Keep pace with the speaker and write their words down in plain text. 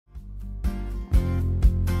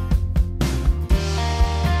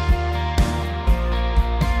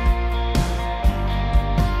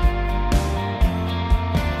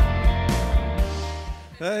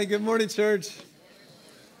Hey, good morning, church.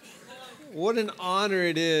 What an honor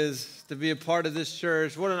it is to be a part of this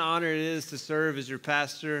church. What an honor it is to serve as your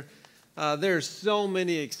pastor. There are so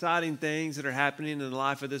many exciting things that are happening in the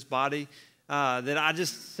life of this body that I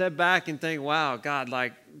just sit back and think, wow, God,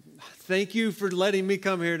 thank you for letting me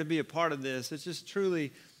come here to be a part of this. It's just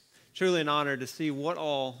truly an honor to see what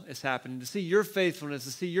all is happening, to see your faithfulness,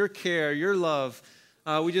 to see your care, your love.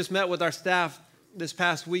 We just met with our staff this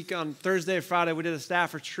past week on Thursday and Friday. We did a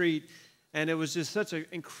staff retreat, and it was just such an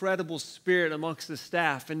incredible spirit amongst the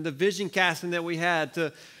staff. And the vision casting that we had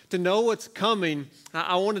to know what's coming.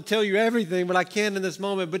 I want to tell you everything, but I can't in this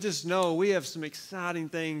moment. But just know we have some exciting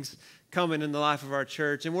things coming in the life of our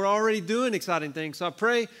church, and we're already doing exciting things. So I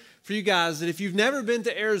pray for you guys that if you've never been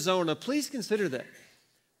to Arizona, please consider that.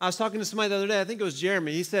 I was talking to somebody the other day, I think it was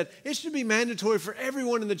Jeremy. He said, it should be mandatory for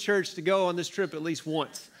everyone in the church to go on this trip at least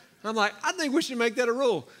once. And I'm like, I think we should make that a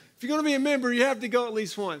rule. If you're going to be a member, you have to go at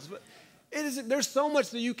least once. But there's so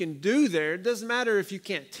much that you can do there. It doesn't matter if you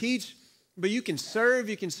can't teach, but you can serve.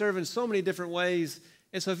 You can serve in so many different ways.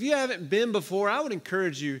 And so if you haven't been before, I would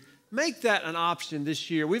encourage you, make that an option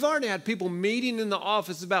this year. We've already had people meeting in the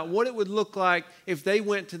office about what it would look like if they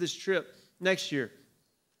went to this trip next year.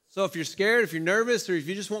 So if you're scared, if you're nervous, or if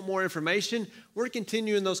you just want more information, we're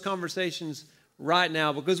continuing those conversations right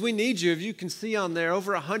now because we need you. If you can see on there,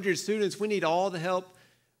 over 100 students, we need all the help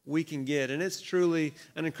we can get. And it's truly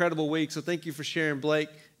an incredible week. So thank you for sharing, Blake,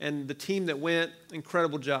 and the team that went.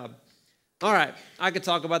 Incredible job. All right, I could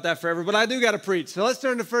talk about that forever, but I do got to preach. So let's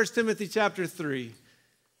turn to 1 Timothy chapter 3.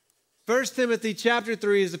 1 Timothy chapter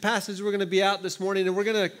 3 is the passage we're going to be out this morning, and we're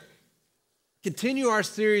going to continue our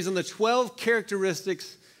series on the 12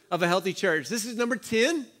 characteristics of a healthy church. This is number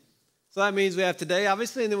 10. So that means we have today,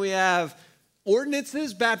 obviously, and then we have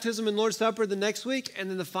ordinances, baptism, and Lord's Supper the next week, and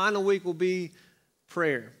then the final week will be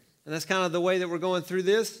prayer. And that's kind of the way that we're going through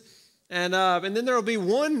this. And then there will be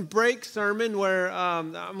one break sermon where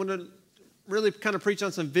I'm going to really kind of preach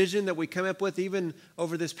on some vision that we come up with even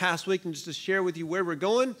over this past week and just to share with you where we're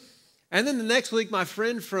going. And then the next week, my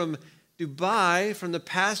friend from Dubai, from the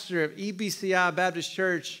pastor of EBCI Baptist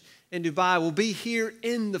Church in Dubai, will be here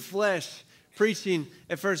in the flesh preaching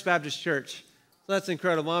at First Baptist Church. So that's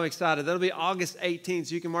incredible. I'm excited. That'll be August 18th,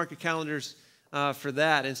 so you can mark your calendars for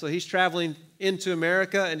that. And so he's traveling into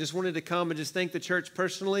America and just wanted to come and just thank the church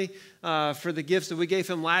personally for the gifts that we gave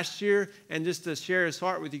him last year and just to share his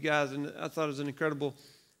heart with you guys. And I thought it was an incredible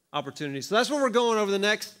opportunity. So that's where we're going over the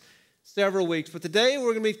next several weeks. But today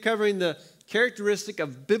we're going to be covering the characteristic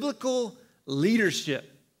of biblical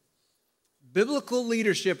leadership. Biblical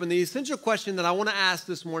leadership. And the essential question that I want to ask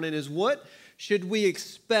this morning is, what should we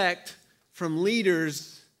expect from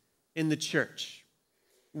leaders in the church?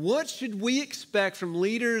 What should we expect from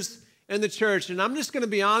leaders in the church? And I'm just going to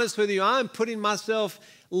be honest with you. I'm putting myself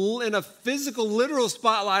in a physical, literal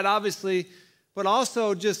spotlight, obviously, but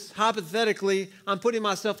also just hypothetically, I'm putting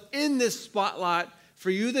myself in this spotlight for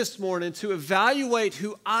you this morning to evaluate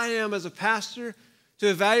who I am as a pastor, to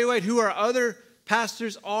evaluate who our other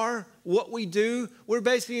pastors are, what we do. We're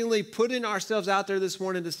basically putting ourselves out there this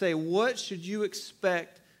morning to say, what should you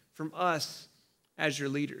expect from us as your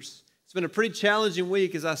leaders? It's been a pretty challenging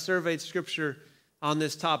week as I surveyed Scripture on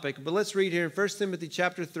this topic. But let's read here in 1 Timothy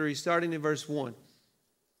chapter 3, starting in verse 1. It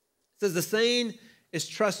says, the saying is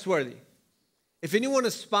trustworthy. If anyone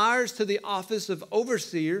aspires to the office of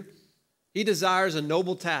overseer, he desires a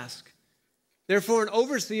noble task. Therefore, an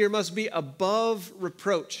overseer must be above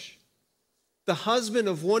reproach, the husband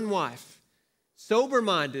of one wife,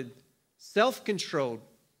 sober-minded, self-controlled,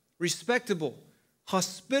 respectable,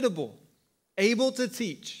 hospitable, able to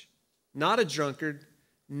teach, not a drunkard,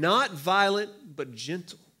 not violent, but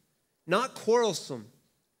gentle, not quarrelsome,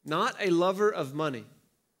 not a lover of money.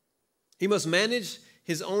 He must manage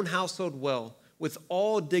his own household well, with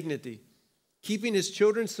all dignity, keeping his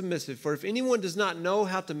children submissive. For if anyone does not know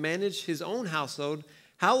how to manage his own household,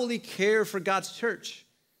 how will he care for God's church?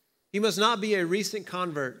 He must not be a recent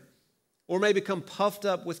convert, or may become puffed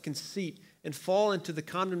up with conceit and fall into the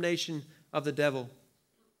condemnation of the devil.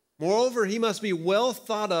 Moreover, he must be well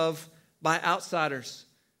thought of by outsiders,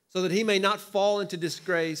 so that he may not fall into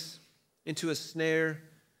disgrace, into a snare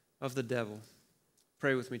of the devil.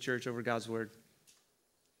 Pray with me, church, over God's word.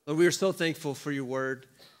 Lord, we are so thankful for your word.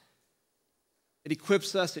 It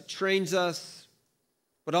equips us, it trains us,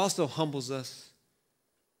 but also humbles us.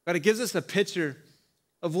 God, it gives us a picture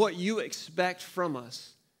of what you expect from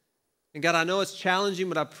us. And God, I know it's challenging,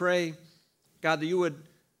 but I pray, God, that you would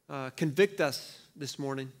convict us this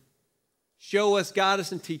morning. Show us, guide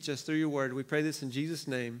us, and teach us through your word. We pray this in Jesus'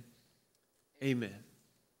 name. Amen.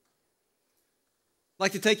 I'd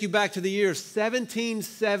like to take you back to the year of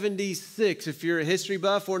 1776. If you're a history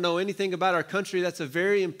buff or know anything about our country, that's a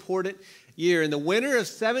very important year. In the winter of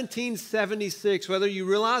 1776, whether you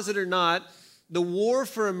realize it or not, the war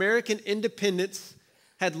for American independence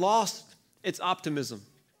had lost its optimism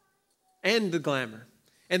and the glamour.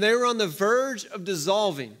 And they were on the verge of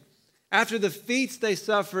dissolving after the defeats they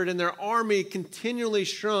suffered, and their army continually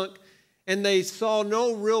shrunk, and they saw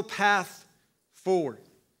no real path forward.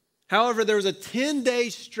 However, there was a 10-day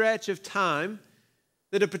stretch of time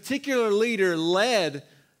that a particular leader led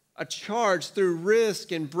a charge through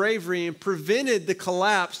risk and bravery and prevented the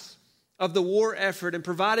collapse of the war effort and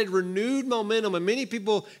provided renewed momentum. And many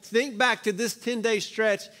people think back to this 10-day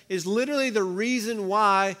stretch is literally the reason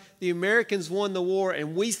why the Americans won the war,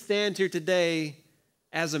 and we stand here today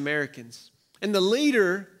as Americans. And the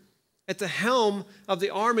leader at the helm of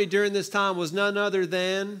the army during this time was none other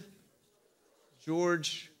than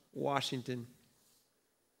George Washington.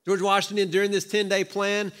 George Washington, during this 10-day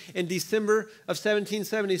plan in December of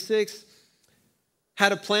 1776,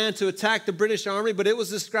 had a plan to attack the British army, but it was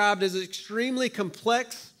described as extremely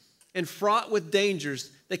complex and fraught with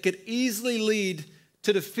dangers that could easily lead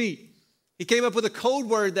to defeat. He came up with a code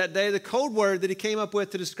word that day. The code word that he came up with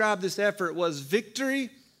to describe this effort was victory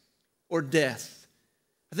or death.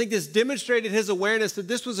 I think this demonstrated his awareness that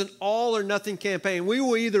this was an all or nothing campaign. We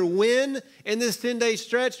will either win in this 10-day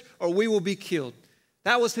stretch or we will be killed.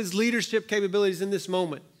 That was his leadership capabilities in this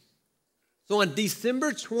moment. So on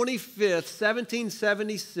December 25th,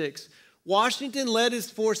 1776, Washington led his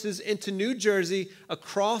forces into New Jersey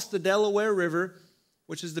across the Delaware River,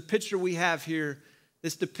 which is the picture we have here.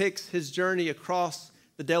 This depicts his journey across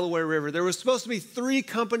the Delaware River. There were supposed to be 3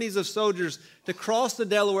 companies of soldiers to cross the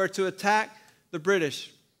Delaware to attack the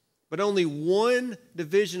British. But only one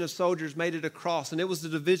division of soldiers made it across, and it was the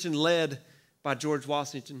division led by George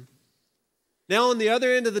Washington. Now on the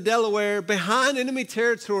other end of the Delaware, behind enemy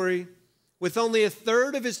territory, with only a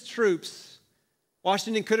third of his troops,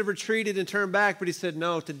 Washington could have retreated and turned back, but he said,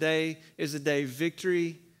 no, today is the day,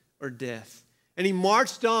 victory or death. And he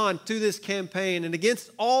marched on to this campaign and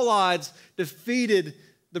against all odds defeated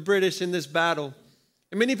the British in this battle.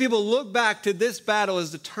 And many people look back to this battle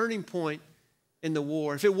as the turning point in the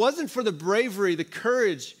war. If it wasn't for the bravery, the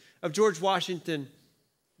courage of George Washington,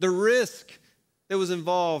 the risk that was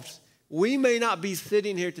involved, we may not be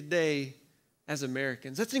sitting here today as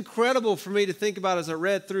Americans. That's incredible for me to think about as I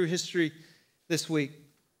read through history this week.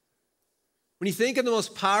 When you think of the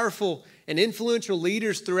most powerful and influential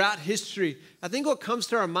leaders throughout history, I think what comes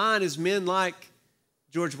to our mind is men like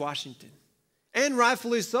George Washington. And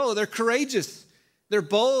rightfully so. They're courageous. They're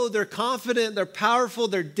bold. They're confident. They're powerful.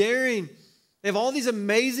 They're daring. They have all these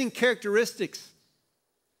amazing characteristics.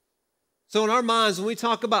 So in our minds, when we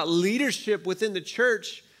talk about leadership within the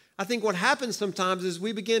church, I think what happens sometimes is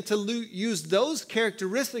we begin to use those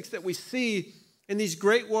characteristics that we see in these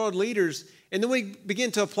great world leaders, and then we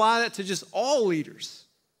begin to apply that to just all leaders.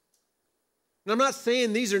 And I'm not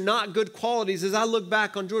saying these are not good qualities. As I look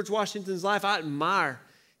back on George Washington's life, I admire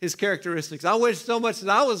his characteristics. I wish so much that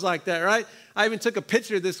I was like that, right? I even took a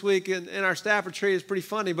picture this week in our staff retreat. It's pretty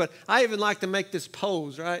funny, but I even like to make this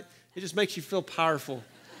pose, right? It just makes you feel powerful,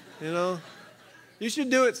 you know? You should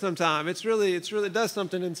do it sometime. It really does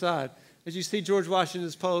something inside. As you see George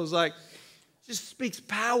Washington's pose, like, just speaks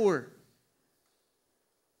power.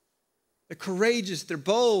 They're courageous, they're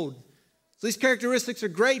bold. So these characteristics are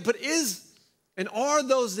great, but are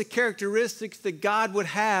those the characteristics that God would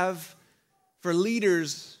have for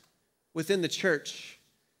leaders within the church?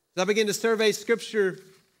 As I begin to survey Scripture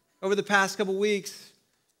over the past couple weeks,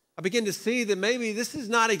 I begin to see that maybe this is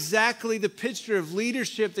not exactly the picture of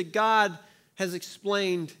leadership that God has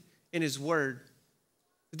explained in His Word.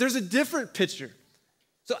 There's a different picture.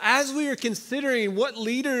 So as we are considering what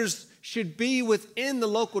leaders should be within the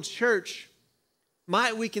local church,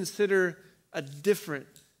 might we consider a different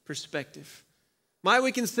perspective? Might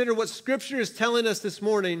we consider what Scripture is telling us this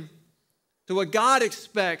morning to what God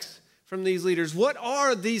expects from these leaders? What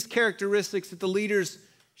are these characteristics that the leaders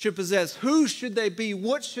should possess? Who should they be?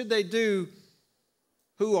 What should they do?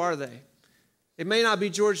 Who are they? It may not be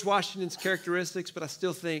George Washington's characteristics, but I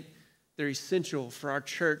still think they're essential for our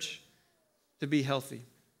church to be healthy.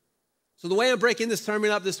 So the way I'm breaking this sermon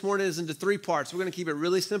up this morning is into 3 parts. We're going to keep it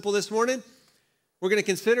really simple this morning. We're going to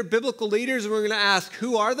consider biblical leaders, and we're going to ask,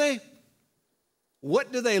 who are they?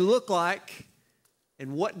 What do they look like?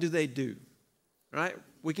 And what do they do? All right?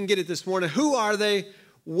 We can get it this morning. Who are they?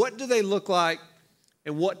 What do they look like?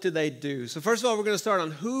 And what do they do? So first of all, we're going to start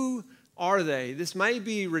on who are they? This may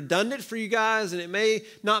be redundant for you guys, and it may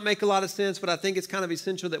not make a lot of sense, but I think it's kind of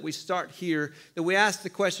essential that we start here, that we ask the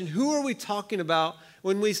question, who are we talking about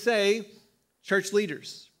when we say church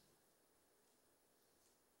leaders?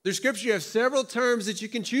 Through Scripture, you have several terms that you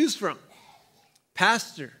can choose from.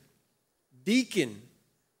 Pastor, deacon,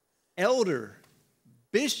 elder,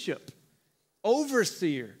 bishop,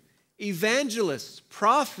 overseer, evangelist,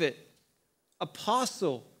 prophet,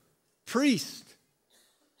 apostle, priest.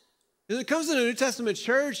 When it comes to the New Testament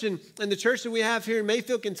church and the church that we have here in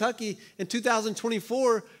Mayfield, Kentucky in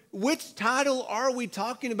 2024, which title are we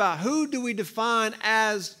talking about? Who do we define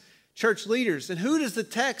as church leaders? And who does the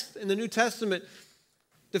text in the New Testament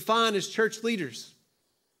define as church leaders?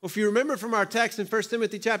 Well, if you remember from our text in 1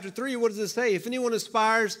 Timothy chapter 3, what does it say? If anyone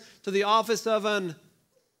aspires to the office of an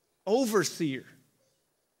overseer.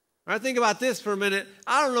 All right, think about this for a minute.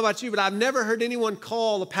 I don't know about you, but I've never heard anyone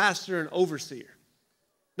call a pastor an overseer.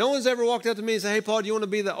 No one's ever walked up to me and said, hey, Paul, do you want to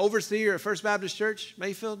be the overseer at First Baptist Church,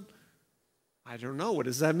 Mayfield? I don't know. What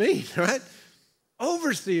does that mean, right?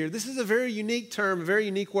 Overseer. This is a very unique term, a very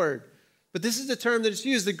unique word. But this is the term that is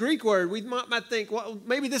used. The Greek word, we might think, well,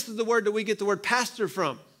 maybe this is the word that we get the word pastor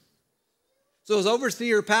from. So as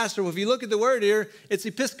overseer or pastor, well, if you look at the word here, it's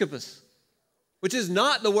episkopos, which is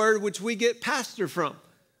not the word which we get pastor from.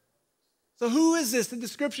 So who is this that the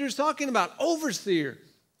Scripture is talking about? Overseer,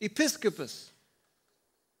 episkopos.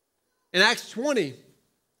 In Acts 20,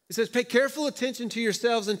 it says, pay careful attention to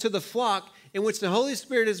yourselves and to the flock in which the Holy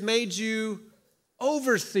Spirit has made you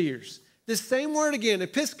overseers. This same word again,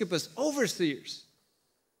 episkopos, overseers.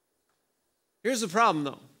 Here's the problem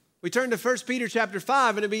though. We turn to 1 Peter chapter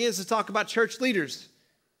 5 and it begins to talk about church leaders.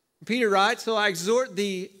 Peter writes, so I exhort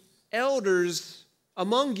the elders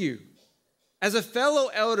among you as a fellow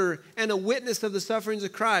elder and a witness of the sufferings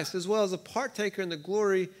of Christ, as well as a partaker in the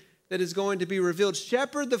glory that is going to be revealed.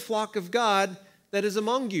 Shepherd the flock of God that is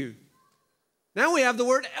among you. Now we have the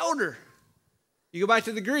word elder. You go back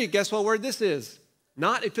to the Greek, guess what word this is?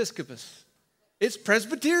 Not episkopos. It's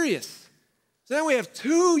presbyterius. So now we have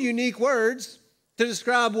two unique words to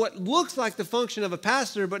describe what looks like the function of a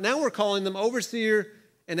pastor, but now we're calling them overseer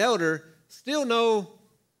and elder, still no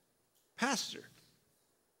pastor.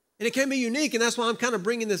 And it can be unique, and that's why I'm kind of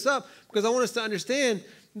bringing this up, because I want us to understand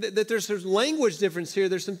that there's language difference here.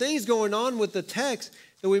 There's some things going on with the text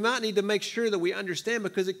that we might need to make sure that we understand,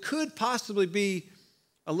 because it could possibly be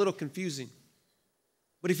a little confusing.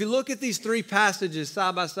 But if you look at these three passages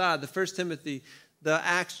side by side, the 1 Timothy, the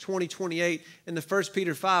Acts 20:28, and the 1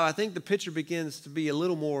 Peter 5, I think the picture begins to be a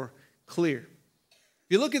little more clear.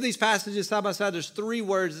 If you look at these passages side by side, there's three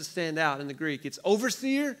words that stand out in the Greek. It's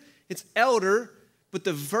overseer, it's elder, but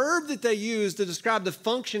the verb that they use to describe the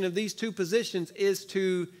function of these two positions is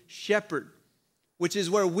to shepherd, which is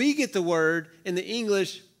where we get the word in the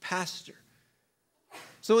English pastor.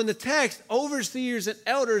 So in the text, overseers and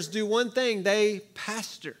elders do one thing, they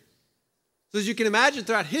pastor. So as you can imagine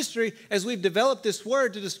throughout history, as we've developed this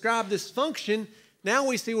word to describe this function, now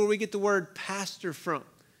we see where we get the word pastor from.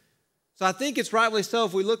 So I think it's rightly so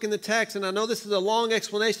if we look in the text, and I know this is a long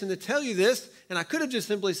explanation to tell you this, and I could have just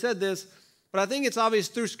simply said this, but I think it's obvious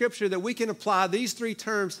through Scripture that we can apply these three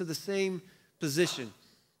terms to the same position.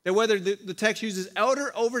 That whether the text uses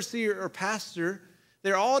elder, overseer, or pastor,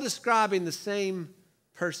 they're all describing the same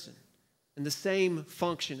person and the same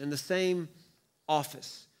function and the same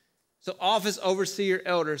office. So office, overseer,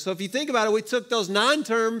 elder. So if you think about it, we took those 9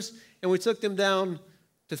 terms and we took them down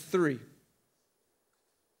to 3.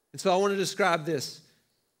 And so I want to describe this.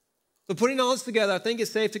 So putting all this together, I think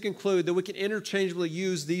it's safe to conclude that we can interchangeably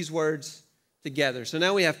use these words together. So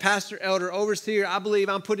now we have pastor, elder, overseer. I believe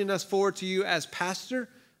I'm putting us forward to you as pastor,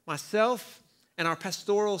 myself, and our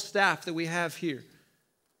pastoral staff that we have here.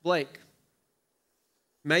 Blake,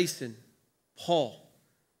 Mason, Paul.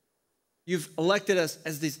 You've elected us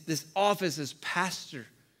as this office as pastor,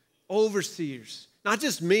 overseers. Not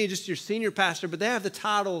just me, just your senior pastor, but they have the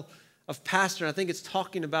title of pastor. I think it's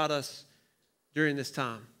talking about us during this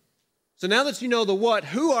time. So now that you know the what,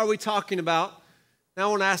 who are we talking about? Now I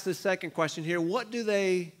want to ask this second question here. What do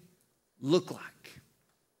they look like?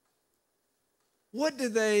 What do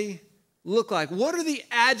they look like? What are the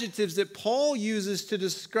adjectives that Paul uses to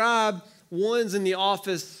describe ones in the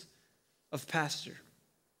office of pastor?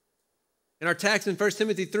 In our text in 1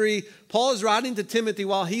 Timothy 3, Paul is writing to Timothy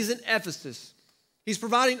while he's in Ephesus. He's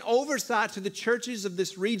providing oversight to the churches of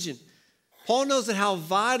this region. Paul knows that how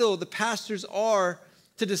vital the pastors are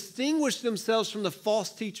to distinguish themselves from the false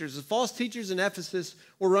teachers. The false teachers in Ephesus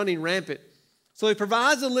were running rampant. So he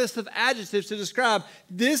provides a list of adjectives to describe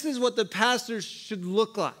this is what the pastors should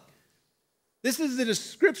look like. This is the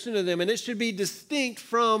description of them, and it should be distinct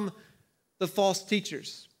from the false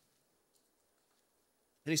teachers.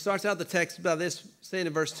 And he starts out the text about this, saying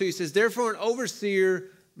in verse 2, he says, therefore an overseer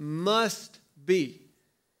must be.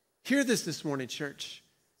 Hear this morning, church.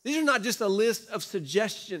 These are not just a list of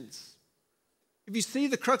suggestions. If you see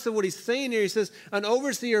the crux of what he's saying here, he says, an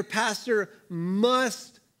overseer, pastor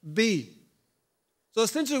must be. So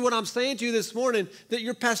essentially what I'm saying to you this morning, that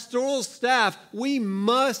your pastoral staff, we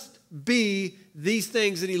must be these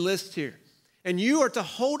things that he lists here. And you are to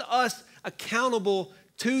hold us accountable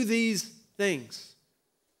to these things.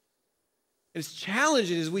 And it's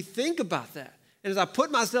challenging as we think about that. And as I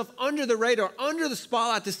put myself under the radar, under the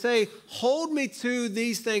spotlight to say, hold me to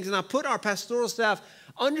these things. And I put our pastoral staff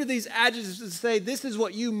under these adjectives to say, this is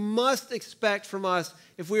what you must expect from us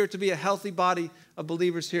if we are to be a healthy body of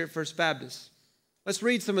believers here at First Baptist. Let's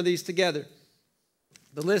read some of these together.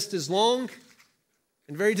 The list is long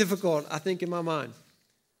and very difficult, I think, in my mind.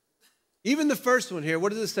 Even the first one here,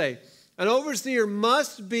 what does it say? An overseer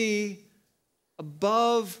must be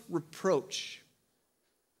above reproach.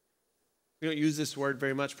 We don't use this word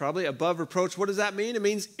very much, probably. Above reproach, what does that mean? It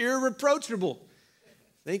means irreproachable.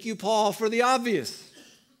 Thank you, Paul, for the obvious.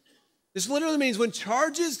 This literally means when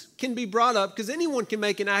charges can be brought up, because anyone can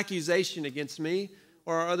make an accusation against me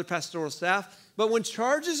or our other pastoral staff, but when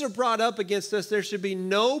charges are brought up against us, there should be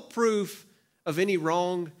no proof of any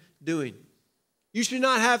wrongdoing. You should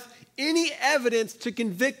not have any evidence to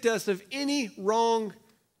convict us of any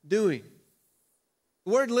wrongdoing.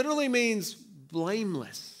 The word literally means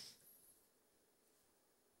blameless.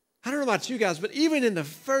 I don't know about you guys, but even in the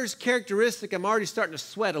first characteristic, I'm already starting to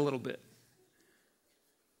sweat a little bit.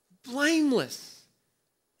 Blameless.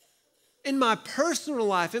 In my personal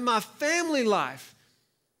life, in my family life,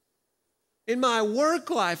 in my work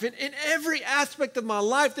life, in every aspect of my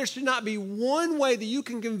life, there should not be one way that you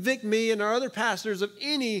can convict me and our other pastors of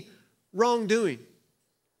any wrongdoing.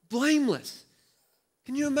 Blameless.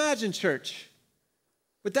 Can you imagine, church?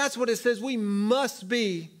 But that's what it says we must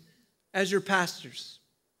be as your pastors.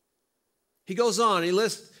 He goes on, he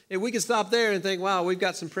lists, and we can stop there and think, wow, we've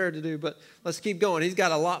got some prayer to do, but let's keep going. He's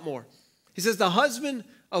got a lot more. He says, the husband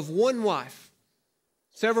of one wife.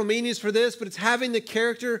 Several meanings for this, but it's having the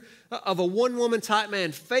character of a one-woman type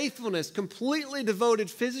man. Faithfulness, completely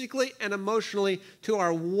devoted physically and emotionally to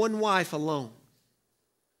our one wife alone.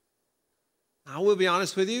 I will be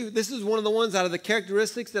honest with you, this is one of the ones out of the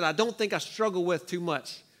characteristics that I don't think I struggle with too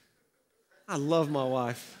much. I love my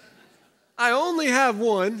wife. I only have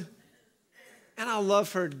one. And I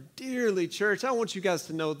love her dearly, church. I want you guys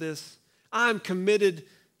to know this. I'm committed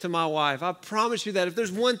to my wife. I promise you that if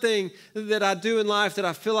there's one thing that I do in life that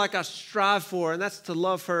I feel like I strive for, and that's to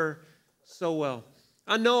love her so well.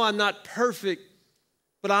 I know I'm not perfect,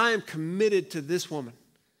 but I am committed to this woman.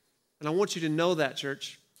 And I want you to know that,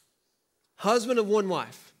 church. Husband of one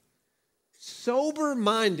wife.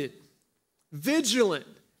 Sober-minded. Vigilant.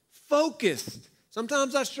 Focused.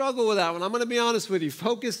 Sometimes I struggle with that one. I'm going to be honest with you.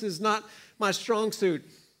 Focus is not my strong suit.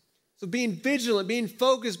 So being vigilant, being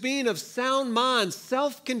focused, being of sound mind,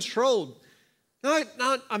 self-controlled. Now,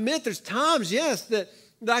 I admit there's times, yes, that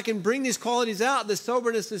I can bring these qualities out, this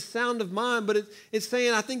soberness, this sound of mind, but it's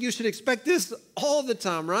saying I think you should expect this all the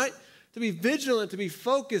time, right? To be vigilant, to be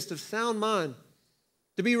focused, of sound mind,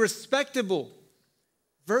 to be respectable,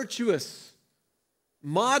 virtuous,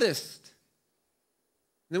 modest.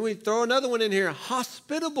 And then we throw another one in here,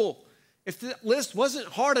 hospitable. If the list wasn't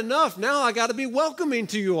hard enough, now I got to be welcoming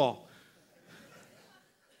to you all.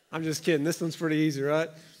 I'm just kidding. This one's pretty easy, right?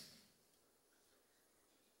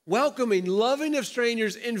 Welcoming, loving of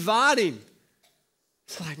strangers, inviting.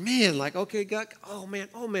 It's like, man, like, okay, God, oh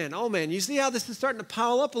man. You see how this is starting to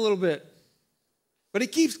pile up a little bit. But he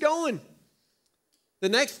keeps going. The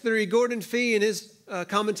next three, Gordon Fee in his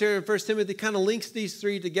commentary on 1 Timothy kind of links these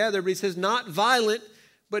three together, but he says, not violent,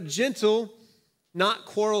 but gentle, not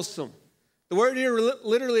quarrelsome. The word here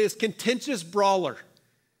literally is contentious brawler.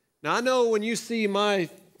 Now, I know when you see my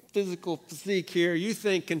physical physique here, you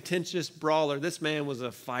think contentious brawler. This man was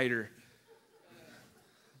a fighter.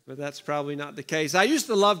 But that's probably not the case. I used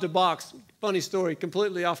to love to box. Funny story,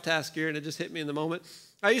 completely off task here, and it just hit me in the moment.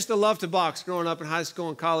 I used to love to box growing up in high school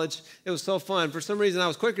and college. It was so fun. For some reason, I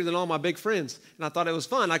was quicker than all my big friends, and I thought it was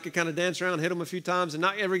fun. I could kind of dance around, hit them a few times, and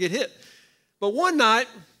not ever get hit. But one night,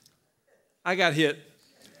 I got hit.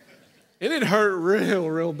 And it hurt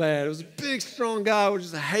real bad. It was a big, strong guy, which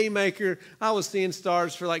is a haymaker. I was seeing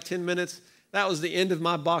stars for like 10 minutes. That was the end of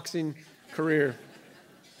my boxing career.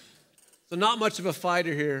 So not much of a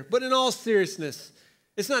fighter here. But in all seriousness,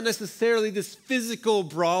 it's not necessarily this physical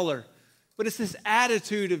brawler, but it's this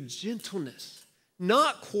attitude of gentleness,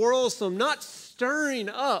 not quarrelsome, not stirring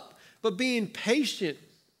up, but being patient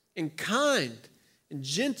and kind and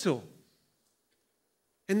gentle.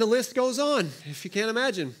 And the list goes on, if you can't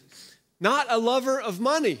imagine. Not a lover of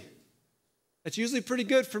money. That's usually pretty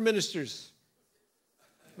good for ministers.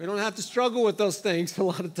 We don't have to struggle with those things a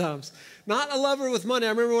lot of times. Not a lover with money. I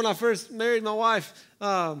remember when I first married my wife,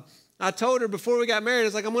 I told her before we got married, I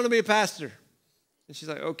was like, I'm going to be a pastor. And she's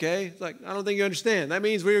like, okay. It's like, I don't think you understand. That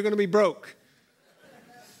means we are going to be broke.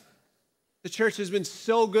 The church has been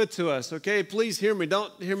so good to us, okay? Please hear me.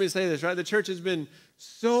 Don't hear me say this, right? The church has been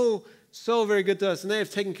so very good to us, and they have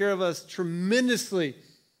taken care of us tremendously.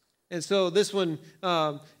 And so this one,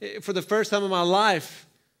 for the first time in my life,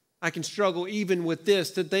 I can struggle even with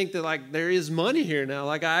this to think that, like, there is money here now.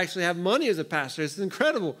 Like, I actually have money as a pastor. It's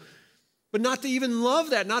incredible. But not to even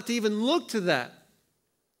love that, not to even look to that.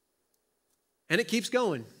 And it keeps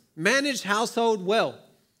going. Managed household well.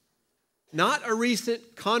 Not a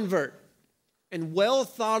recent convert. And well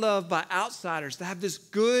thought of by outsiders to have this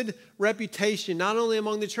good reputation, not only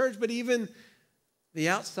among the church, but even the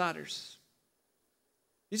outsiders.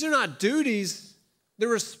 These are not duties, they're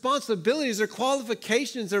responsibilities, they're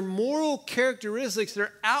qualifications, they're moral characteristics,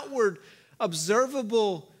 they're outward,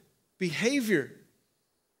 observable behavior.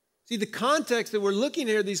 See, the context that we're looking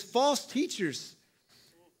here, these false teachers,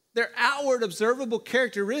 their outward, observable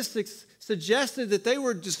characteristics suggested that they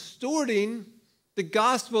were distorting the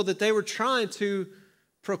gospel that they were trying to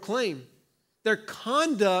proclaim. Their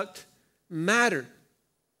conduct mattered.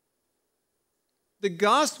 The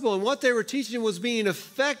gospel and what they were teaching was being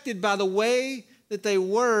affected by the way that they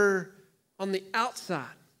were on the outside.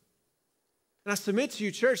 And I submit to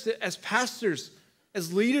you, church, that as pastors,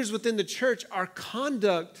 as leaders within the church, our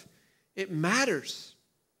conduct, it matters.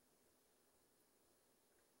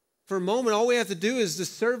 For a moment, all we have to do is to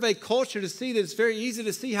survey culture to see that it's very easy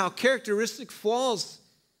to see how characteristic flaws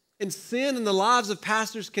and sin in the lives of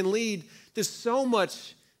pastors can lead to so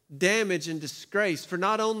much damage and disgrace for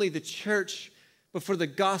not only the church, but for the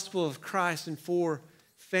gospel of Christ and for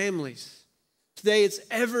families. Today, it's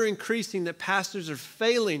ever increasing that pastors are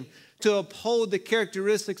failing to uphold the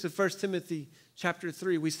characteristics of 1 Timothy chapter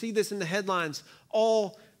 3. We see this in the headlines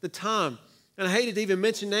all the time. And I hated to even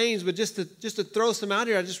mention names, but just to throw some out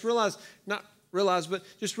here, I just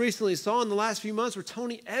just recently saw in the last few months where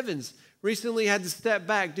Tony Evans recently had to step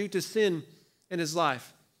back due to sin in his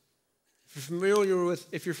life. If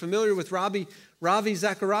you're familiar with Ravi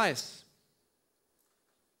Zacharias,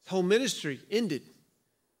 his whole ministry ended.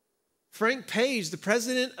 Frank Page, the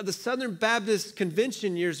president of the Southern Baptist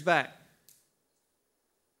Convention years back,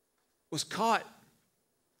 was caught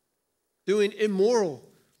doing immoral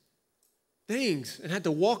things and had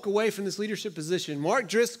to walk away from this leadership position. Mark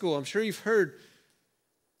Driscoll, I'm sure you've heard.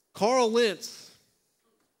 Carl Lentz,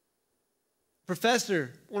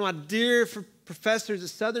 professor, one of my dear professors at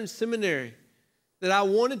Southern Seminary that I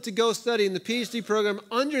wanted to go study in the PhD program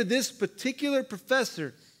under this particular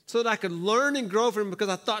professor so that I could learn and grow from him because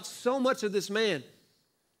I thought so much of this man.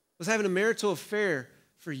 Was having a marital affair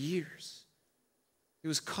for years. He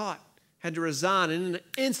was caught, had to resign, and in an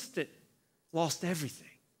instant lost everything.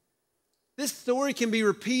 This story can be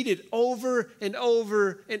repeated over and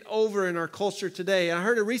over and over in our culture today. And I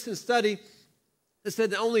heard a recent study that said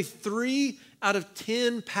that only 3 out of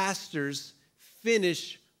 10 pastors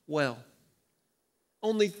finish well.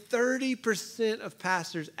 Only 30% of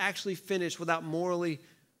pastors actually finish without morally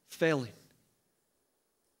failing.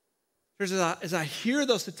 As I hear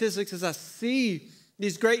those statistics, as I see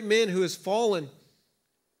these great men who has fallen,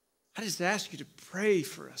 I just ask you to pray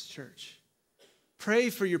for us, church.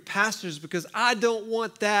 Pray for your pastors because I don't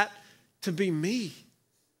want that to be me.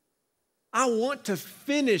 I want to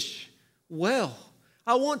finish well.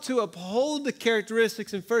 I want to uphold the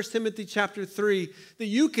characteristics in 1 Timothy chapter 3 that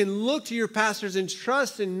you can look to your pastors and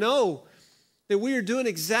trust and know that we are doing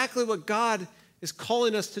exactly what God is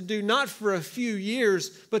calling us to do, not for a few years,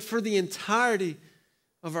 but for the entirety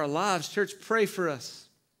of our lives. Church, pray for us.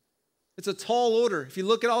 It's a tall order. If you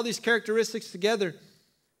look at all these characteristics together,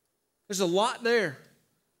 there's a lot there,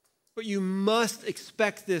 but you must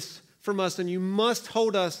expect this from us and you must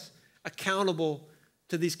hold us accountable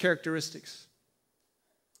to these characteristics.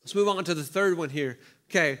 Let's move on to the third one here.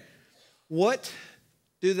 Okay, what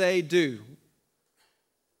do they do?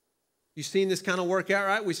 You've seen this kind of work out,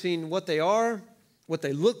 right? We've seen what they are, what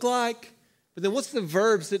they look like, but then what's the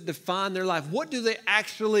verbs that define their life? What do they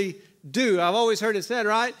actually do? I've always heard it said,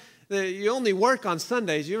 right, that you only work on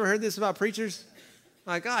Sundays. You ever heard this about preachers?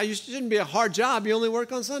 Like, you shouldn't be a hard job. You only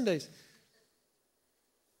work on Sundays.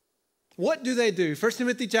 What do they do? 1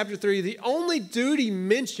 Timothy chapter 3, the only duty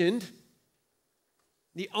mentioned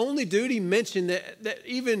that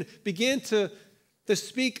even began to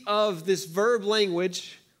speak of this verb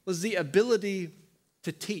language was the ability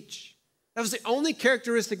to teach. That was the only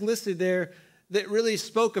characteristic listed there that really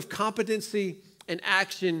spoke of competency and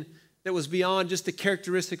action that was beyond just the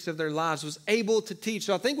characteristics of their lives, was able to teach.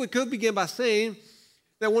 So I think we could begin by saying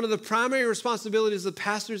that one of the primary responsibilities of the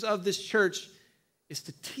pastors of this church is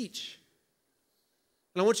to teach.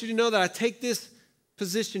 And I want you to know that I take this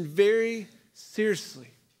position very seriously.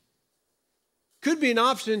 Could be an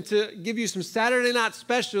option to give you some Saturday night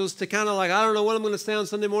specials to kind of like, I don't know what I'm going to say on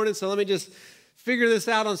Sunday morning, so let me just figure this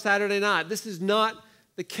out on Saturday night. This is not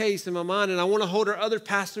the case in my mind, and I want to hold our other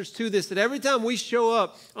pastors to this, that every time we show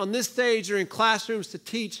up on this stage or in classrooms to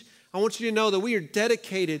teach, I want you to know that we are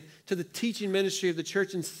dedicated to the teaching ministry of the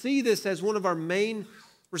church and see this as one of our main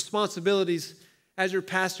responsibilities as your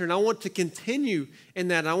pastor. And I want to continue in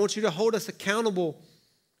that. And I want you to hold us accountable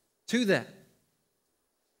to that.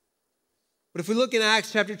 But if we look in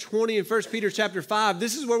Acts chapter 20 and 1 Peter chapter 5,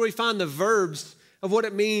 this is where we find the verbs of what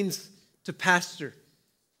it means to pastor.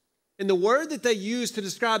 And the word that they use to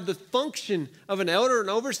describe the function of an elder and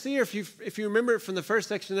overseer, if you remember it from the first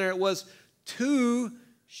section there, it was to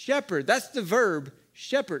shepherd. That's the verb,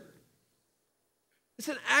 shepherd. It's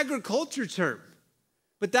an agriculture term.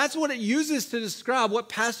 But that's what it uses to describe what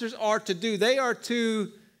pastors are to do. They are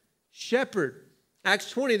to shepherd.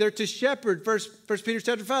 Acts 20, they're to shepherd. First Peter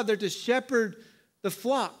chapter 5, they're to shepherd the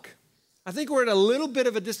flock. I think we're at a little bit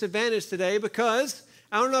of a disadvantage today because,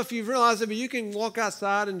 I don't know if you've realized it, but you can walk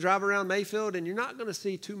outside and drive around Mayfield and you're not going to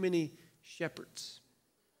see too many shepherds.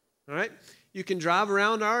 All right? You can drive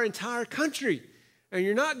around our entire country and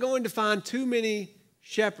you're not going to find too many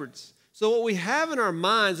shepherds. So what we have in our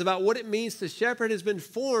minds about what it means to shepherd has been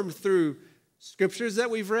formed through scriptures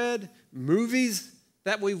that we've read, movies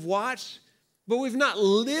that we've watched, but we've not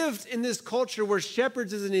lived in this culture where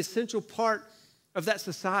shepherds is an essential part of that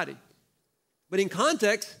society. But in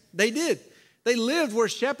context, they did. They lived where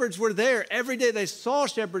shepherds were there. Every day they saw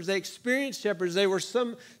shepherds, they experienced shepherds.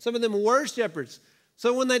 Some of them were shepherds.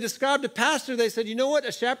 So when they described a pastor, they said, you know what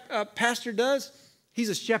a pastor does? He's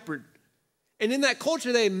a shepherd. And in that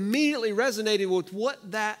culture, they immediately resonated with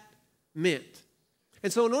what that meant.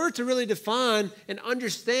 And so in order to really define and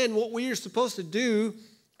understand what we are supposed to do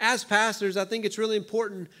as pastors, I think it's really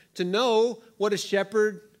important to know what a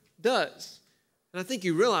shepherd does. And I think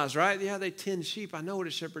you realize, right? Yeah, they tend sheep. I know what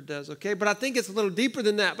a shepherd does, okay? But I think it's a little deeper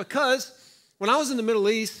than that because when I was in the Middle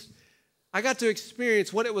East, I got to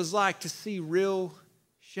experience what it was like to see real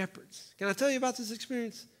shepherds. Can I tell you about this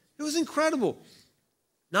experience? It was incredible.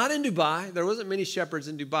 Not in Dubai. There wasn't many shepherds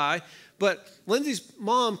in Dubai. But Lindsay's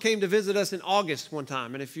mom came to visit us in August one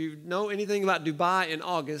time. And if you know anything about Dubai in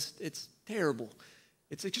August, it's terrible.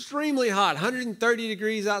 It's extremely hot, 130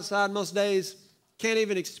 degrees outside most days. Can't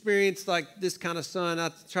even experience like this kind of sun.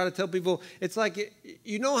 I try to tell people, it's like,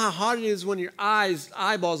 you know how hot it is when your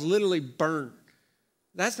eyeballs literally burn.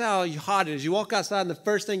 That's how hot it is. You walk outside and the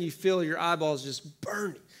first thing you feel, your eyeballs just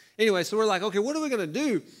burning. Anyway, so we're like, okay, what are we going to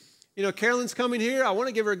do? You know, Carolyn's coming here. I want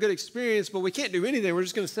to give her a good experience, but we can't do anything. We're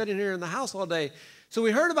just going to sit in here in the house all day. So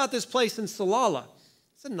we heard about this place in Salalah.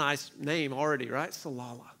 It's a nice name already, right?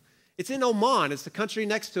 Salalah. It's in Oman. It's the country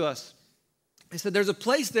next to us. They said there's a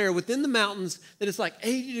place there within the mountains that it's like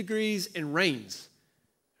 80 degrees and rains.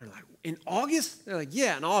 They're like, in August? They're like,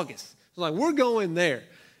 yeah, in August. So like, we're going there.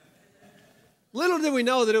 Little did we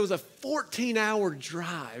know that it was a 14-hour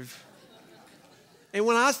drive. And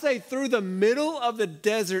when I say through the middle of the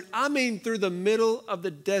desert, I mean through the middle of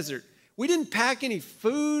the desert. We didn't pack any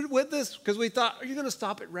food with us because we thought, are you going to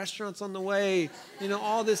stop at restaurants on the way? You know,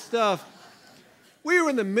 all this stuff. We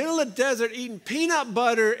were in the middle of the desert eating peanut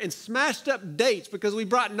butter and smashed up dates because we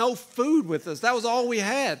brought no food with us. That was all we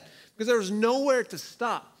had because there was nowhere to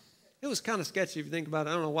stop. It was kind of sketchy if you think about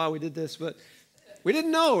it. I don't know why we did this, but we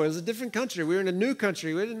didn't know. It was a different country. We were in a new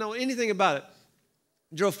country. We didn't know anything about it.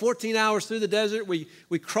 We drove 14 hours through the desert. We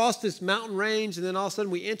crossed this mountain range, and then all of a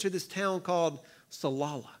sudden we entered this town called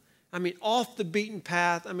Salalah. I mean, off the beaten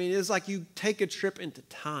path. I mean, it's like you take a trip into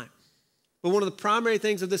time. But one of the primary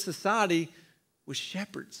things of this society was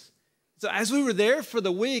shepherds. So as we were there for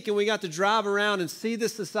the week and we got to drive around and see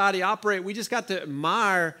this society operate, we just got to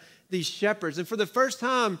admire these shepherds. And for the first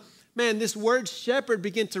time, man, this word shepherd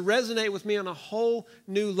began to resonate with me on a whole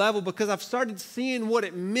new level because I've started seeing what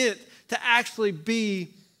it meant to actually be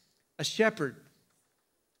a shepherd.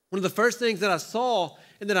 One of the first things that I saw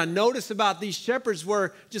and that I noticed about these shepherds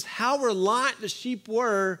were just how reliant the sheep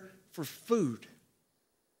were for food.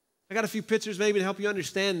 I got a few pictures maybe to help you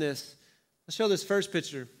understand this. Let's show this first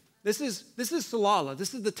picture. This is Salalah.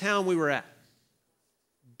 This is the town we were at.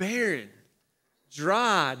 Barren,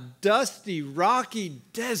 dry, dusty, rocky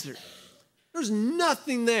desert. There's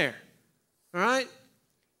nothing there, all right?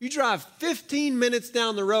 You drive 15 minutes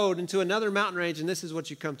down the road into another mountain range, and this is what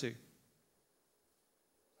you come to. Isn't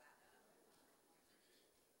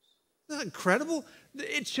that incredible?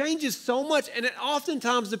 It changes so much, and it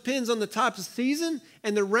oftentimes depends on the type of season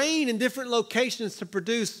and the rain in different locations to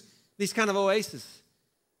produce these kind of oases.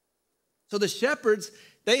 So the shepherds,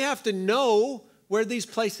 they have to know where these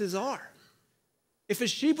places are. If a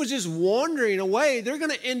sheep was just wandering away, they're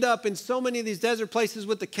going to end up in so many of these desert places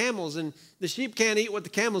with the camels, and the sheep can't eat what the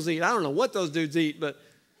camels eat. I don't know what those dudes eat, but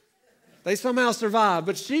they somehow survive.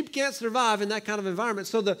 But sheep can't survive in that kind of environment.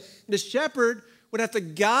 So the shepherd would have to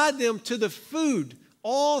guide them to the food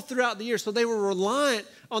all throughout the year. So they were reliant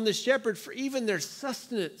on the shepherd for even their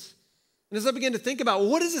sustenance. And as I began to think about, well,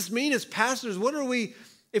 what does this mean as pastors? What are we,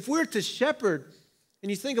 if we're to shepherd, and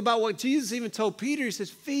you think about what Jesus even told Peter, he says,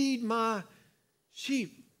 feed my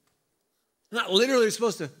sheep. I'm not literally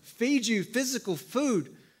supposed to feed you physical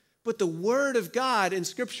food, but the word of God in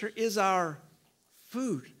Scripture is our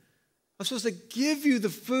food. I'm supposed to give you the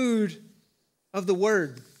food of the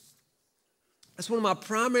word. That's one of my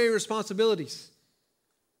primary responsibilities,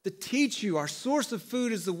 to teach you. Our source of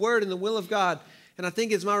food is the word and the will of God. And I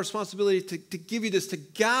think it's my responsibility to give you this, to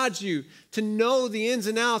guide you, to know the ins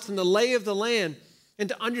and outs and the lay of the land, and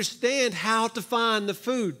to understand how to find the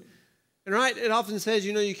food. And right, it often says,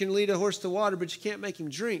 you know, you can lead a horse to water, but you can't make him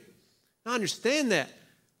drink. I understand that.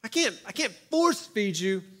 I can't force feed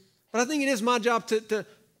you, but I think it is my job to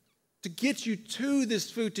get you to this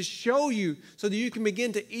food, to show you so that you can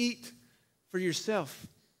begin to eat for yourself.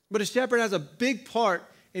 But a shepherd has a big part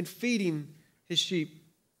in feeding his sheep.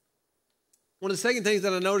 One of the second things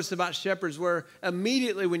that I noticed about shepherds were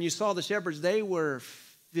immediately when you saw the shepherds, they were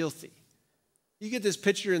filthy. You get this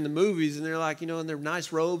picture in the movies, and they're like, you know, in their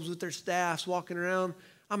nice robes with their staffs walking around.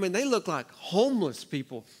 I mean, they look like homeless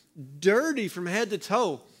people, dirty from head to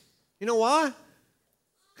toe. You know why?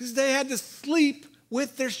 Because they had to sleep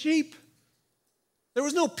with their sheep. There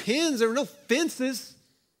was no pens. There were no fences.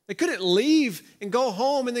 They couldn't leave and go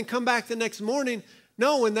home and then come back the next morning.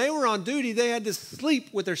 No, when they were on duty, they had to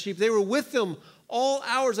sleep with their sheep. They were with them all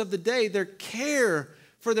hours of the day. Their care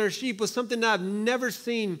for their sheep was something that I've never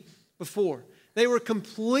seen before. They were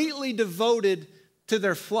completely devoted to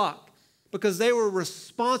their flock because they were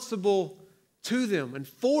responsible to them and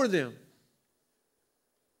for them.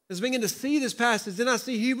 As we begin to see this passage, then I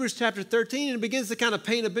see Hebrews chapter 13, and it begins to kind of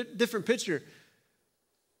paint a bit different picture.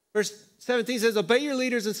 Verse 17 says, obey your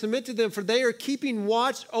leaders and submit to them, for they are keeping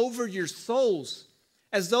watch over your souls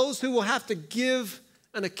as those who will have to give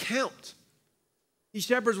an account. These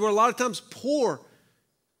shepherds were a lot of times poor.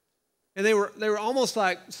 And they were almost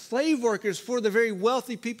like slave workers for the very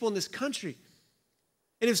wealthy people in this country.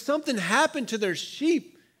 And if something happened to their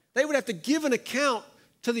sheep, they would have to give an account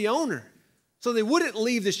to the owner. So they wouldn't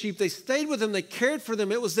leave the sheep. They stayed with them. They cared for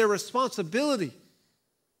them. It was their responsibility.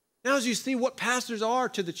 Now, as you see what pastors are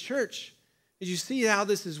to the church, as you see how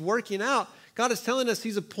this is working out, God is telling us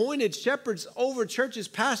he's appointed shepherds over churches,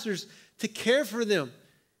 pastors, to care for them.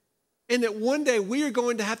 And that one day we are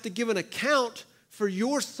going to have to give an account for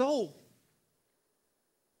your soul.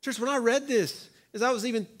 Church, when I read this, as I was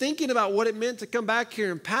even thinking about what it meant to come back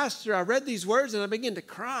here and pastor, I read these words and I began to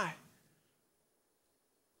cry.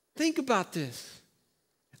 Think about this.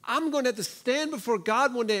 I'm going to have to stand before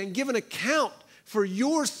God one day and give an account for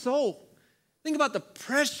your soul. Think about the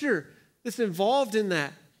pressure that's involved in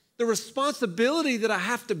that, the responsibility that I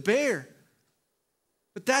have to bear.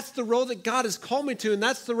 But that's the role that God has called me to, and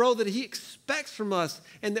that's the role that he expects from us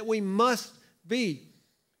and that we must be.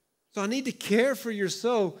 So I need to care for your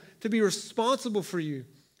soul, to be responsible for you.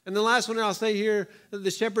 And the last one I'll say here,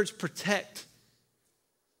 the shepherds protect.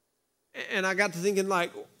 And I got to thinking,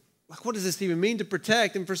 like, what does this even mean to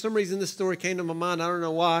protect? And for some reason, this story came to my mind. I don't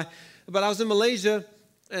know why. But I was in Malaysia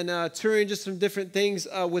and touring just some different things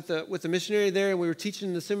with a missionary there. And we were teaching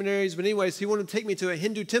in the seminaries. But anyways, he wanted to take me to a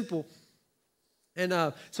Hindu temple. And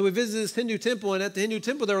so we visited this Hindu temple. And at the Hindu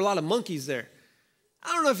temple, there were a lot of monkeys there.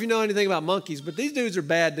 I don't know if you know anything about monkeys, but these dudes are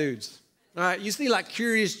bad dudes. All right, you see like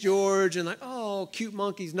Curious George and like, oh, cute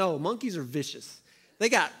monkeys. No, monkeys are vicious. They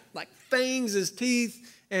got like fangs as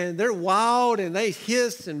teeth, and they're wild, and they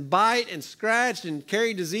hiss and bite and scratch and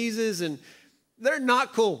carry diseases, and they're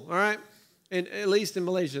not cool, all right? And at least in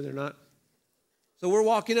Malaysia, they're not. So we're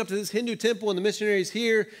walking up to this Hindu temple, and the missionary's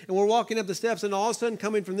here, and we're walking up the steps, and all of a sudden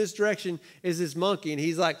coming from this direction is this monkey, and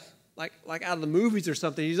he's like out of the movies or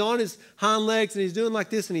something. He's on his hind legs, and he's doing like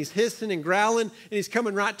this, and he's hissing and growling, and he's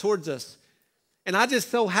coming right towards us. And I just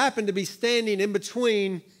so happened to be standing in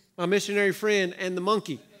between my missionary friend and the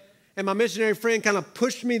monkey. And my missionary friend kind of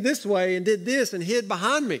pushed me this way and did this and hid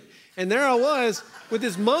behind me. And there I was with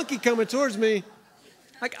this monkey coming towards me.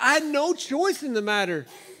 Like I had no choice in the matter.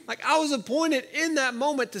 Like I was appointed in that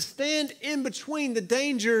moment to stand in between the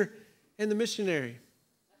danger and the missionary.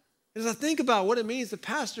 As I think about what it means to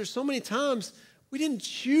pastor, so many times we didn't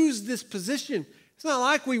choose this position. It's not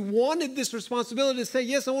like we wanted this responsibility to say,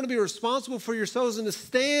 yes, I want to be responsible for your souls and to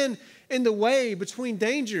stand in the way between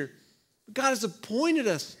danger. But God has appointed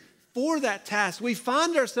us for that task. We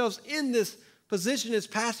find ourselves in this position as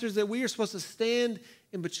pastors that we are supposed to stand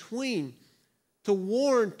in between, to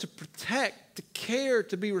warn, to protect, to care,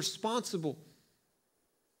 to be responsible.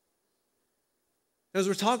 As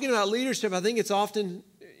we're talking about leadership, I think it's often,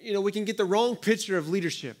 we can get the wrong picture of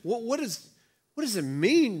leadership. What does it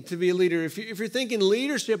mean to be a leader? If you're thinking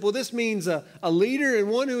leadership, well, this means a leader and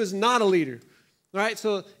one who is not a leader. Right?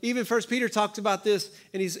 So even 1 Peter talks about this,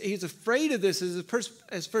 and he's afraid of this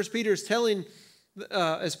as Peter is telling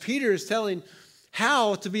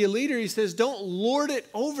how to be a leader. He says, don't lord it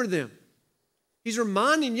over them. He's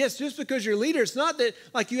reminding, yes, just because you're a leader, it's not that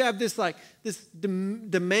like you have this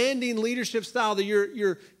demanding leadership style that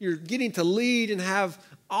you're getting to lead and have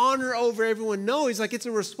honor over everyone. No, he's like it's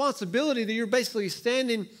a responsibility that you're basically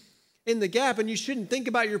standing in the gap, and you shouldn't think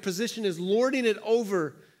about your position as lording it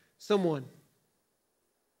over someone.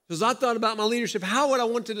 As I thought about my leadership, how would I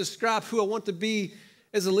want to describe who I want to be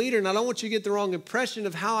as a leader? And I don't want you to get the wrong impression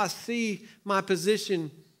of how I see my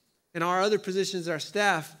position and our other positions, our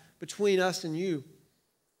staff, between us and you.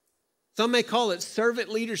 Some may call it servant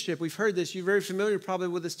leadership. We've heard this. You're very familiar probably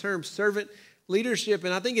with this term, servant leadership.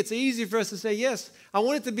 And I think it's easy for us to say, yes, I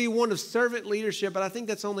want it to be one of servant leadership, but I think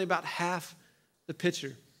that's only about half the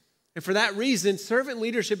picture. And for that reason, servant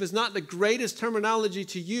leadership is not the greatest terminology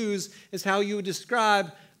to use as how you would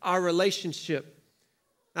describe our relationship.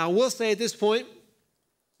 Now, I will say at this point,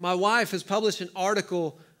 my wife has published an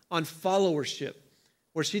article on followership,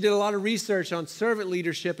 where she did a lot of research on servant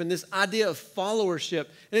leadership and this idea of followership.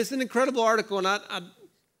 And it's an incredible article, and I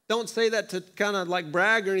don't say that to kind of like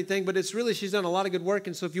brag or anything, but it's really, she's done a lot of good work.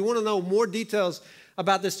 And so if you want to know more details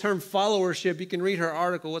about this term followership, you can read her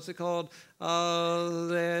article. What's it called? Fueled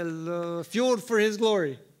for His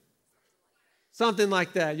Glory. Something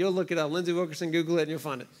like that. You'll look it up. Lindsay Wilkerson, Google it, and you'll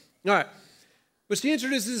find it. All right. But she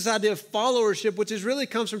introduces this idea of followership, which really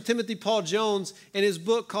comes from Timothy Paul Jones in his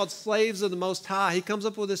book called Slaves of the Most High. He comes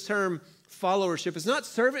up with this term, followership. It's not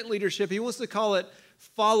servant leadership. He wants to call it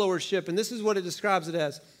followership, and this is what it describes it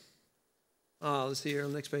as. Let's see here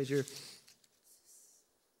on the next page here.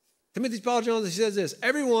 Timothy Paul Jones, he says this: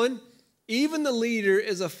 everyone, even the leader,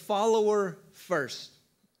 is a follower first.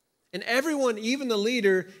 And everyone, even the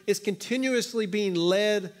leader, is continuously being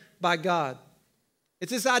led by God.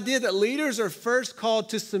 It's this idea that leaders are first called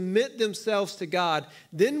to submit themselves to God.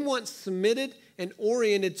 Then once submitted and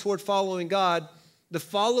oriented toward following God, the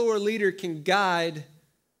follower leader can guide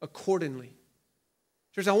accordingly.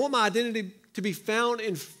 Church, I want my identity to be found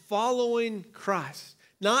in following Christ,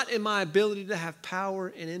 not in my ability to have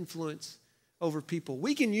power and influence over people.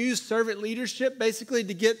 We can use servant leadership basically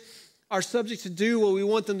to get our subjects to do what we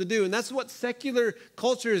want them to do. And that's what secular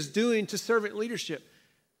culture is doing to servant leadership.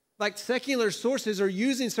 Like secular sources are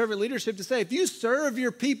using servant leadership to say, if you serve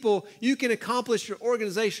your people, you can accomplish your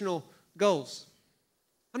organizational goals.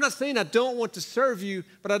 I'm not saying I don't want to serve you,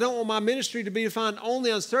 but I don't want my ministry to be defined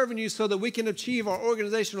only on serving you so that we can achieve our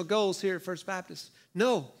organizational goals here at First Baptist.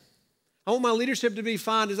 No. I want my leadership to be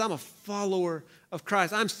defined as I'm a follower of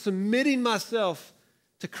Christ. I'm submitting myself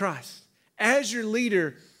to Christ. As your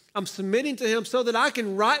leader, I'm submitting to Him so that I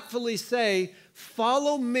can rightfully say,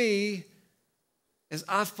 follow me as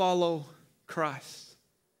I follow Christ.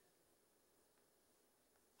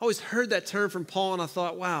 I always heard that term from Paul, and I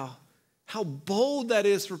thought, wow, how bold that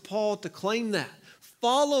is for Paul to claim that.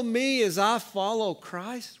 Follow me as I follow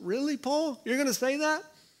Christ. Really, Paul? You're going to say that?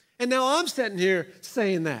 And now I'm sitting here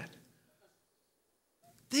saying that.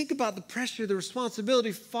 Think about the pressure, the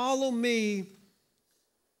responsibility. Follow me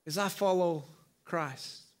as I follow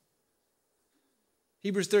Christ.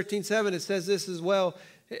 Hebrews 13:7, it says this as well.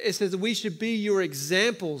 It says that we should be your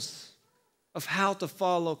examples of how to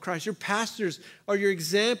follow Christ. Your pastors are your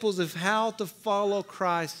examples of how to follow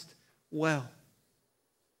Christ well.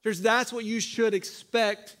 Church, that's what you should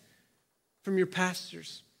expect from your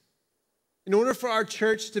pastors. In order for our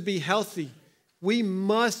church to be healthy, we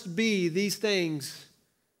must be these things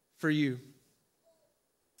for you.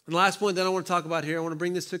 And the last point that I want to talk about here, I want to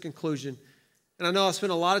bring this to a conclusion. And I know I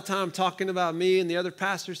spent a lot of time talking about me and the other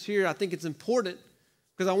pastors here. I think it's important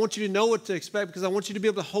because I want you to know what to expect, because I want you to be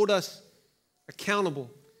able to hold us accountable.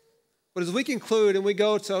 But as we conclude and we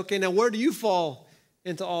go to, okay, now where do you fall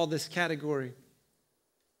into all this category?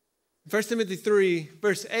 1 Timothy 3,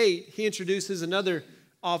 verse 8, he introduces another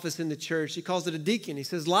office in the church. He calls it a deacon. He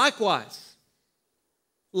says, likewise,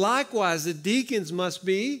 the deacons must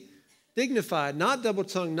be dignified, not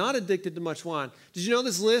double-tongued, not addicted to much wine. Did you know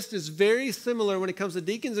this list is very similar when it comes to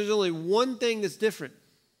deacons? There's only one thing that's different.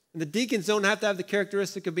 And the deacons don't have to have the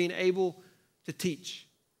characteristic of being able to teach.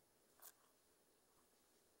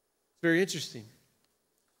 It's very interesting.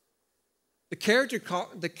 The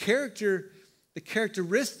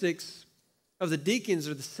characteristics of the deacons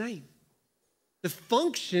are the same. The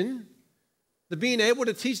function, the being able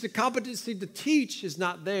to teach, the competency to teach is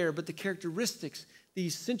not there, but the characteristics, the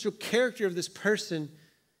essential character of this person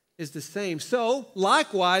is the same. So,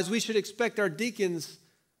 likewise, we should expect our deacons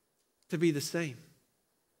to be the same.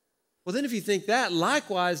 Well, then if you think that,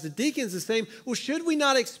 likewise, the deacon's the same, well, should we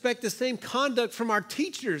not expect the same conduct from our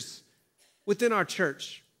teachers within our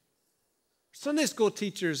church? Sunday school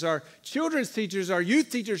teachers, our children's teachers, our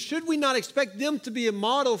youth teachers, should we not expect them to be a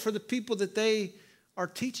model for the people that they are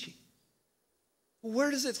teaching? Well,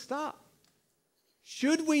 where does it stop?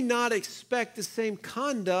 Should we not expect the same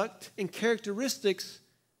conduct and characteristics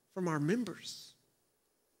from our members?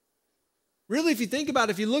 Really, if you think about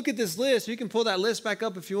it, if you look at this list, you can pull that list back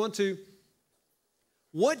up if you want to.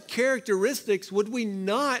 What characteristics would we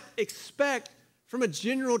not expect from a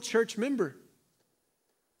general church member?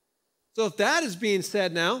 So if that is being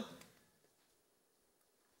said now,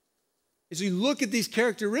 as you look at these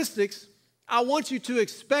characteristics, I want you to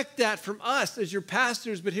expect that from us as your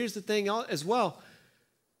pastors, but here's the thing as well.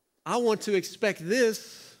 I want to expect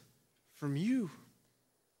this from you.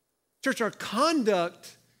 Church, our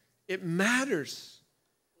conduct, it matters.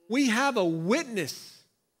 We have a witness,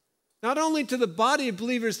 not only to the body of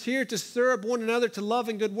believers here to stir up one another to love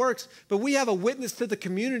and good works, but we have a witness to the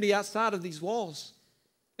community outside of these walls.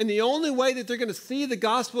 And the only way that they're going to see the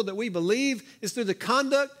gospel that we believe is through the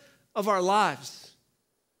conduct of our lives.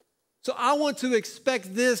 So I want to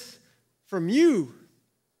expect this from you.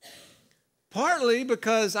 Partly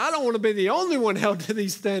because I don't want to be the only one held to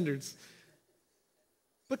these standards.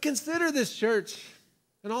 But consider this church,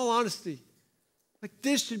 in all honesty. Like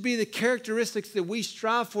this should be the characteristics that we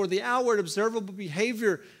strive for, the outward observable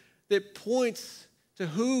behavior that points to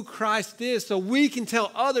who Christ is, so we can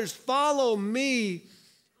tell others, follow me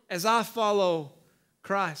as I follow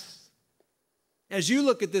Christ. As you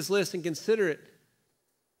look at this list and consider it,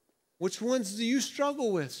 which ones do you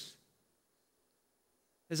struggle with?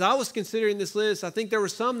 As I was considering this list, I think there were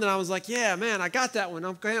some that I was like, yeah, man, I got that one.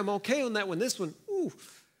 I'm okay on that one. This one,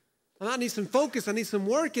 I need some focus. I need some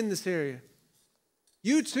work in this area.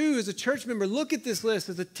 You too, as a church member, look at this list.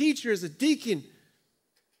 As a teacher, as a deacon,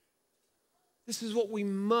 this is what we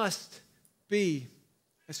must be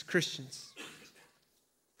as Christians.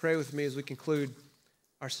 Pray with me as we conclude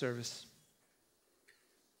our service.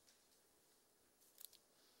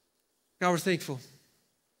 God, we're thankful.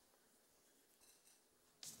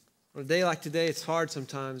 On a day like today, it's hard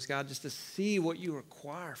sometimes, God, just to see what you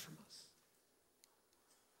require from us.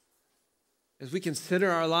 As we consider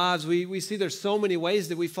our lives, we see there's so many ways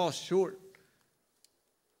that we fall short.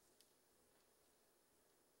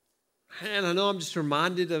 And I know I'm just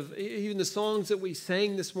reminded of even the songs that we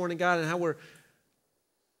sang this morning, God, and how we're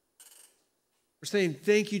saying,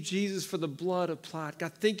 thank you, Jesus, for the blood applied.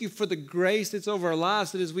 God, thank you for the grace that's over our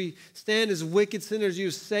lives, that as we stand as wicked sinners, you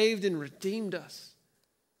have saved and redeemed us.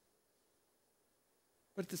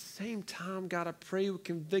 But at the same time, God, I pray you would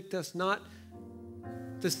convict us not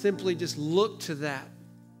to simply just look to that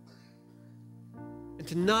and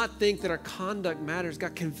to not think that our conduct matters.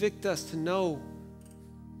 God, convict us to know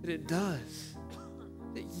that it does.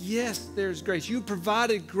 That yes, there's grace. You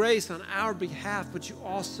provided grace on our behalf, but you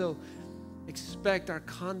also expect our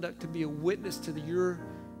conduct to be a witness to your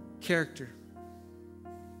character.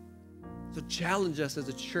 So challenge us as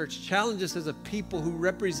a church. Challenge us as a people who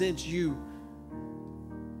represent you.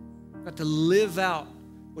 God, to live out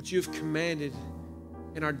what you've commanded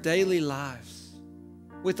in our daily lives,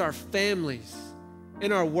 with our families,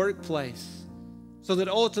 in our workplace, so that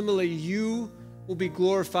ultimately you will be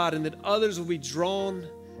glorified and that others will be drawn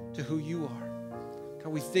to who you are.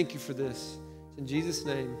 God, we thank you for this. In Jesus'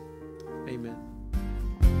 name, amen.